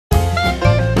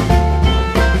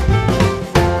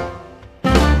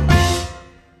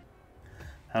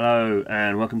Hello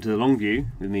and welcome to the long view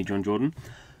with me, Jon Jordan.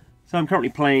 So I'm currently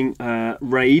playing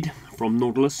Raid from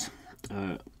Nautilus,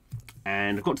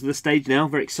 and I've got to the stage now,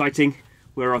 very exciting,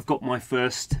 where I've got my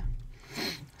first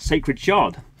Sacred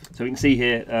Shard. So we can see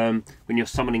here, when you're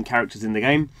summoning characters in the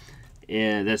game,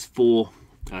 there's four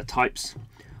types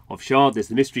of shard. There's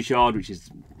the Mystery Shard, which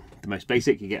is the most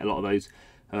basic. You get a lot of those,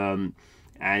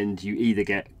 and you either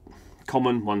get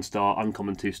common 1 star,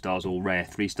 uncommon 2 stars, or rare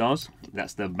 3 stars.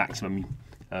 That's the maximum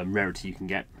rarity you can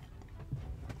get.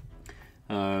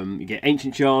 You get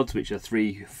ancient shards, which are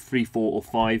 3, 4, or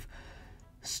 5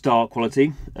 star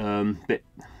quality, but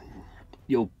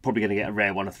you're probably going to get a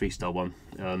rare 1 or 3 star one.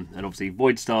 And obviously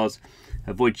void stars,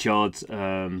 void shards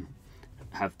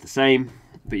have the same,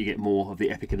 but you get more of the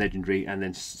epic and legendary. And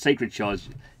then sacred shards,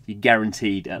 you're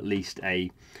guaranteed at least a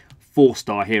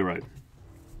 4-star hero.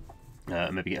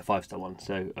 Maybe get a 5-star one.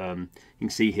 So you can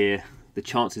see here the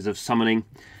chances of summoning.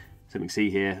 So we can see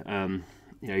here,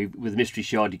 you know, with a mystery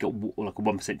shard, you got like a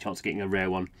 1% chance of getting a rare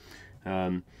one.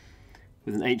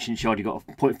 With an ancient shard, you got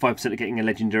a 0.5% of getting a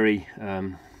legendary.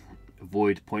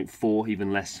 Void 0.4,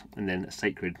 even less, and then a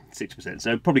sacred 6%.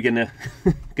 So probably gonna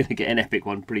get an epic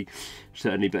one, pretty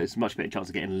certainly, but it's a much better chance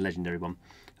of getting a legendary one.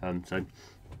 And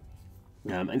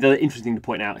the other interesting thing to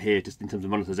point out here, just in terms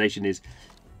of monetization, is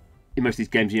in most of these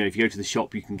games, you know, if you go to the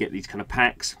shop, you can get these kind of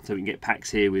packs. So we can get packs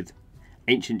here with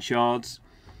ancient shards.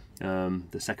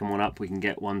 The second one up, we can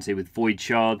get ones here with void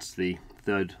shards, the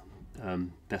third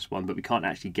best one, but we can't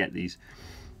actually get these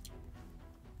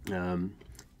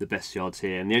the best shards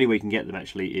here. And the only way you can get them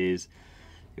actually is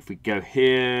if we go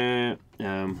here.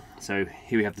 So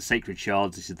here we have the sacred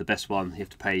shards. This is the best one. You have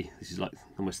to pay, this is like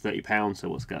almost £30, so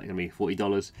what's going to be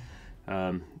 $40.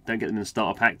 Don't get them in the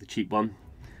starter pack, the cheap one.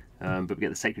 But we get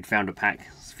the Sacred Founder pack,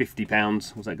 it's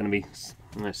 £50. What's that going to be?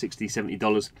 $60,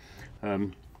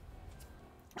 $70.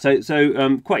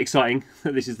 So quite exciting.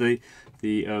 This is the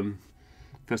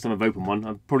first time I've opened one.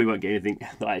 I probably won't get anything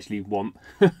that I actually want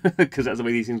because that's the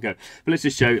way these things go. But let's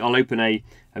just show. I'll open a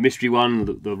mystery one,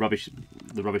 the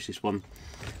rubbishest one,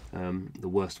 the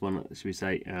worst one, should we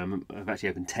say? I've actually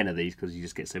opened 10 of these because you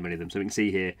just get so many of them. So we can see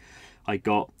here,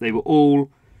 they were all.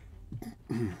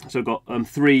 So I got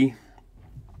three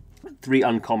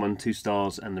uncommon, 2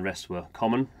 stars, and the rest were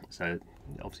common. So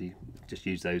obviously just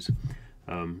use those,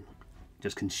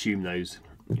 just consume those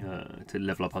to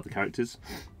level up other characters.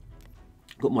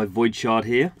 Got my void shard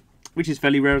here, which is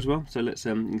fairly rare as well. So let's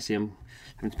you can see I'm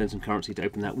having to spend some currency to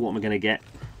open that. What am I going to get?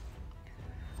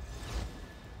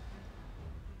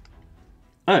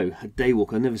 Oh, a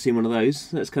Daywalker. I've never seen one of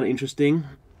those. That's kind of interesting.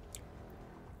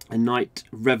 A Knight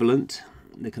Revelant.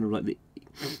 They're kind of like the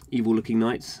evil-looking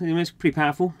knights. It's pretty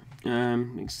powerful. You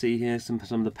can see here some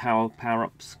of the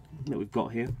power-ups that we've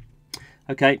got here.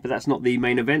 Okay, but that's not the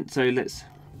main event. So let's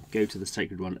go to the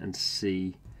sacred one and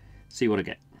see what I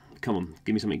get. Come on,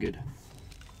 give me something good.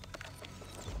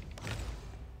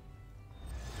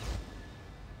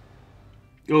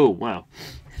 Oh, wow.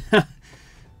 Now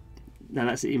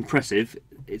that's impressive.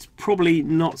 It's probably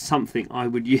not something I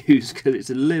would use because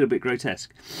it's a little bit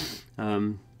grotesque.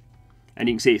 And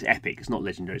you can see it's epic, it's not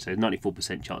legendary, so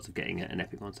 94% chance of getting an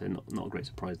epic one, so not a great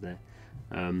surprise there.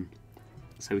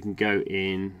 So we can go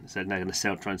in, so now going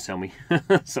to try and sell me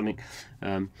something.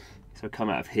 So come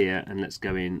out of here and let's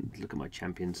go in, look at my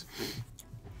champions.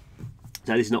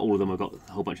 Now this is not all of them, I've got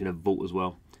a whole bunch in a vault as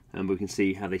well. But we can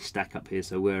see how they stack up here.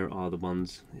 So where are the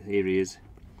ones? Here he is.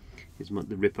 Here's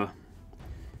the Ripper.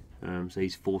 So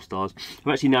he's 4 stars.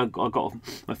 I've actually now got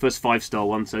my first 5-star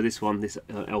one. So this one, this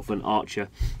Elfin Archer,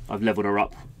 I've leveled her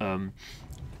up.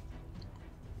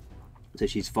 So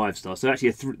she's 5 stars. So actually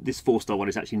this 4-star one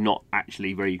is actually not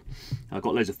actually very. I've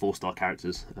got loads of 4-star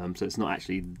characters, so it's not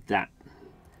actually that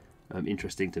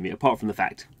interesting to me. Apart from the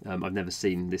fact I've never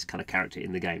seen this kind of character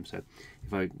in the game. So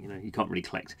if you can't really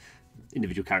collect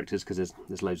individual characters because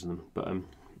there's loads of them. But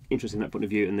interesting from that point of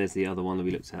view. And there's the other one that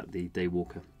we looked at, the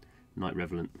Daywalker, Knight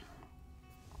Revelant.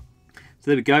 So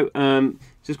there we go.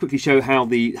 Just quickly show how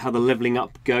the leveling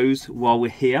up goes while we're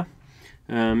here.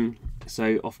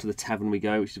 So off to the tavern we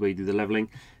go, which is where you do the leveling.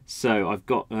 So I've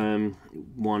got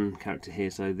one character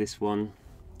here. So this one,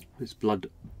 this Blood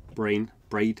Braid.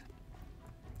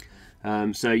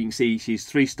 So you can see she's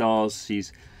 3 stars.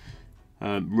 She's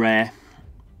rare,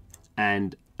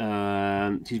 and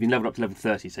she's been leveled up to level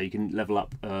 30. So you can level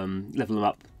them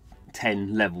up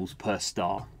 10 levels per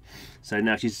star. So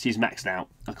now she's maxed out.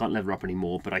 I can't level her up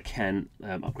anymore, but I can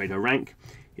upgrade her rank.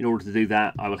 In order to do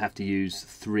that, I will have to use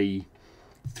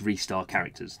 3-star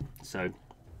characters. So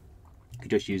I could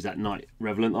just use that Knight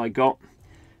Revelant I got,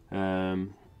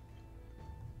 and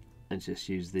just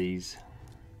use these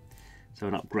So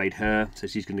I'll upgrade her. So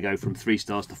she's going to go from 3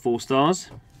 stars to 4 stars.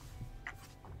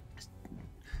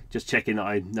 Just checking that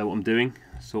I know what I'm doing,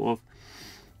 sort of.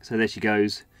 So there she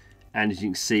goes. And as you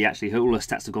can see, actually, all her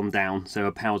stats have gone down. So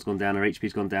her power's gone down, her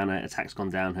HP's gone down, her attack's gone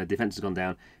down, her defense has gone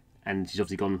down. And she's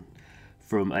obviously gone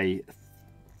from a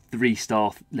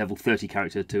 3-star level 30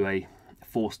 character to a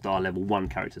 4-star level 1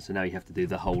 character. So now you have to do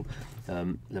the whole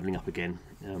leveling up again.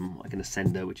 Like an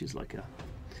Ascender, which is like a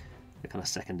kind of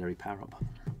secondary power-up.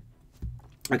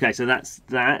 Okay, so that's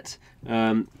that.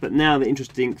 But now the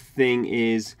interesting thing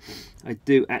is I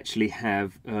do actually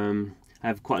have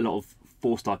quite a lot of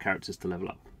 4-star characters to level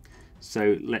up.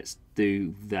 So let's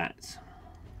do that.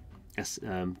 Yes,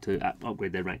 to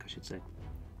upgrade their rank, I should say.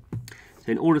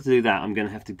 So in order to do that, I'm going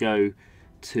to have to go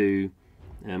to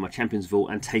my Champions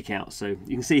Vault and take out. So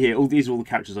you can see here, these are all the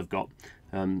characters I've got.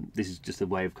 This is just a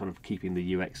way of kind of keeping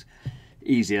the UX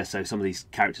easier. So some of these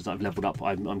characters I've leveled up,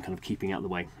 I'm kind of keeping out of the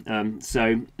way. And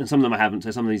some of them I haven't.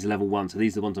 So some of these are level 1. So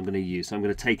these are the ones I'm going to use. So I'm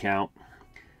going to take out,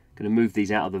 going to move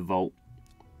these out of the vault.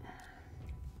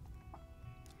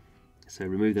 So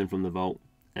remove them from the vault.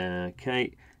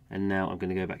 Okay, and now I'm going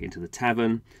to go back into the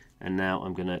tavern. And now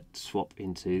I'm going to swap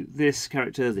into this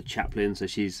character, the Chaplain. So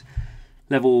she's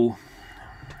level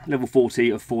 40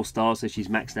 of 4 stars, so she's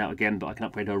maxed out again, but I can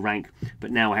upgrade her rank.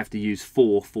 But now I have to use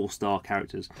 4 4-star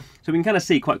characters. So we can kind of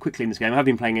see quite quickly in this game. I've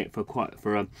been playing it for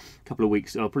a couple of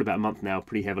weeks, or probably about a month now,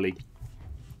 pretty heavily.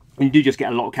 And you do just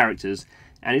get a lot of characters,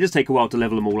 and it does take a while to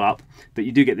level them all up. But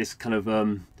you do get this kind of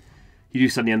you do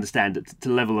suddenly understand that to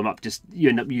level them up, just you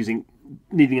end up needing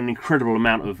an incredible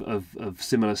amount of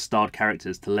similar starred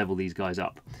characters to level these guys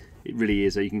up. It really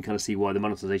is. So you can kind of see why the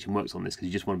monetization works on this, because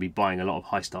you just want to be buying a lot of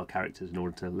high star characters in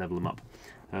order to level them up.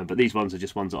 But these ones are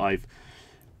just ones that I've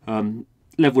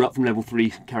leveled up from level 3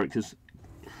 characters.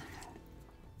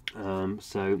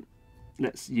 So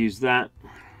let's use that.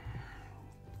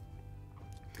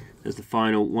 There's the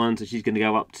final one. So she's going to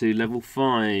go up to level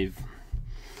 5.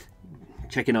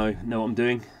 Checking I know what I'm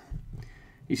doing.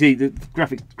 You see the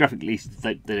graphically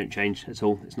they don't change at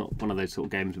all. It's not one of those sort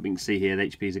of games. But we can see here the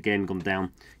HP's again gone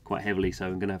down quite heavily, so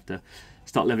I'm going to have to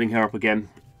start leveling her up again.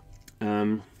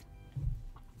 And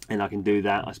I can do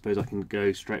that. I suppose I can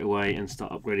go straight away and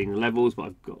start upgrading the levels. But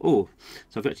I've got so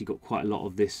I've actually got quite a lot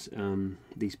of this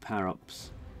these power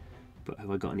ups. But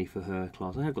have I got any for her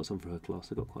class? I have got some for her class.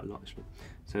 I've got quite a lot actually.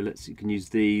 So you can use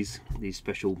these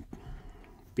special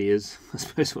beers. I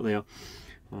suppose what they are.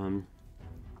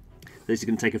 This is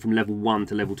going to take her from level 1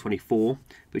 to level 24,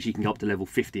 but she can go up to level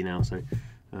 50 now, so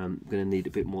I'm going to need a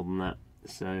bit more than that.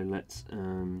 So let's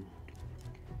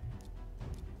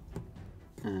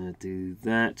do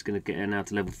that. It's going to get her now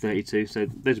to level 32, so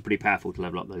those are pretty powerful to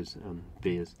level up those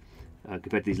beers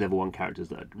compared to these level 1 characters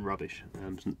that are rubbish.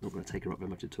 It's not going to take her up very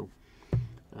much at all.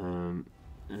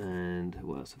 And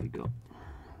what else have we got?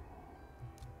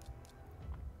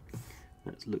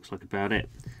 That looks like about it.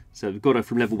 So we've got her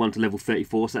from level 1 to level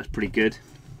 34, so that's pretty good.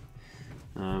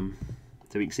 So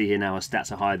we can see here now her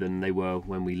stats are higher than they were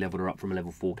when we leveled her up from a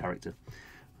level 4 character.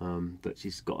 But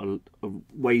she's got a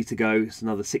way to go. It's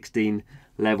another 16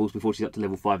 levels before she's up to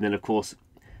level 5. And then, of course,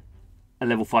 a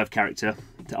level 5 character,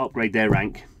 to upgrade their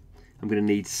rank, I'm going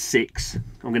to need 6. I'm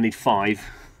going to need 5.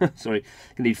 Sorry, I'm going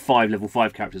to need 5 level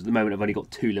 5 characters. At the moment, I've only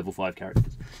got 2 level 5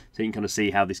 characters. So you can kind of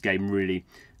see how this game really,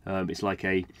 it's like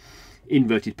a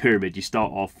inverted pyramid. You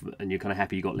start off and you're kind of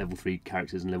happy you got level 3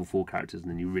 characters and level 4 characters, and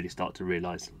then you really start to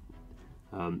realise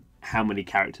how many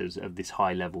characters of this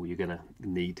high level you're going to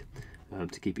need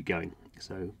to keep it going.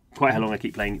 So quite how long I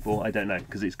keep playing it for, I don't know,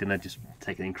 because it's going to just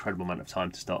take an incredible amount of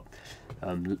time to start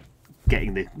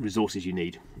getting the resources you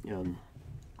need in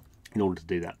order to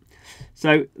do that.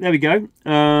 So there we go.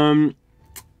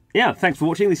 Yeah, thanks for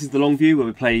watching. This is the long view where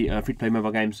we play free-to-play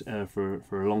mobile games for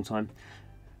a long time.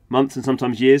 Months and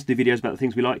sometimes years, do videos about the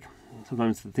things we like,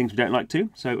 sometimes the things we don't like too.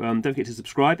 So don't forget to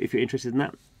subscribe if you're interested in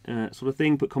that sort of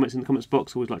thing. Put comments in the comments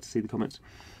box, always like to see the comments.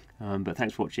 But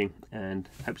thanks for watching, and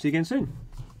hope to see you again soon.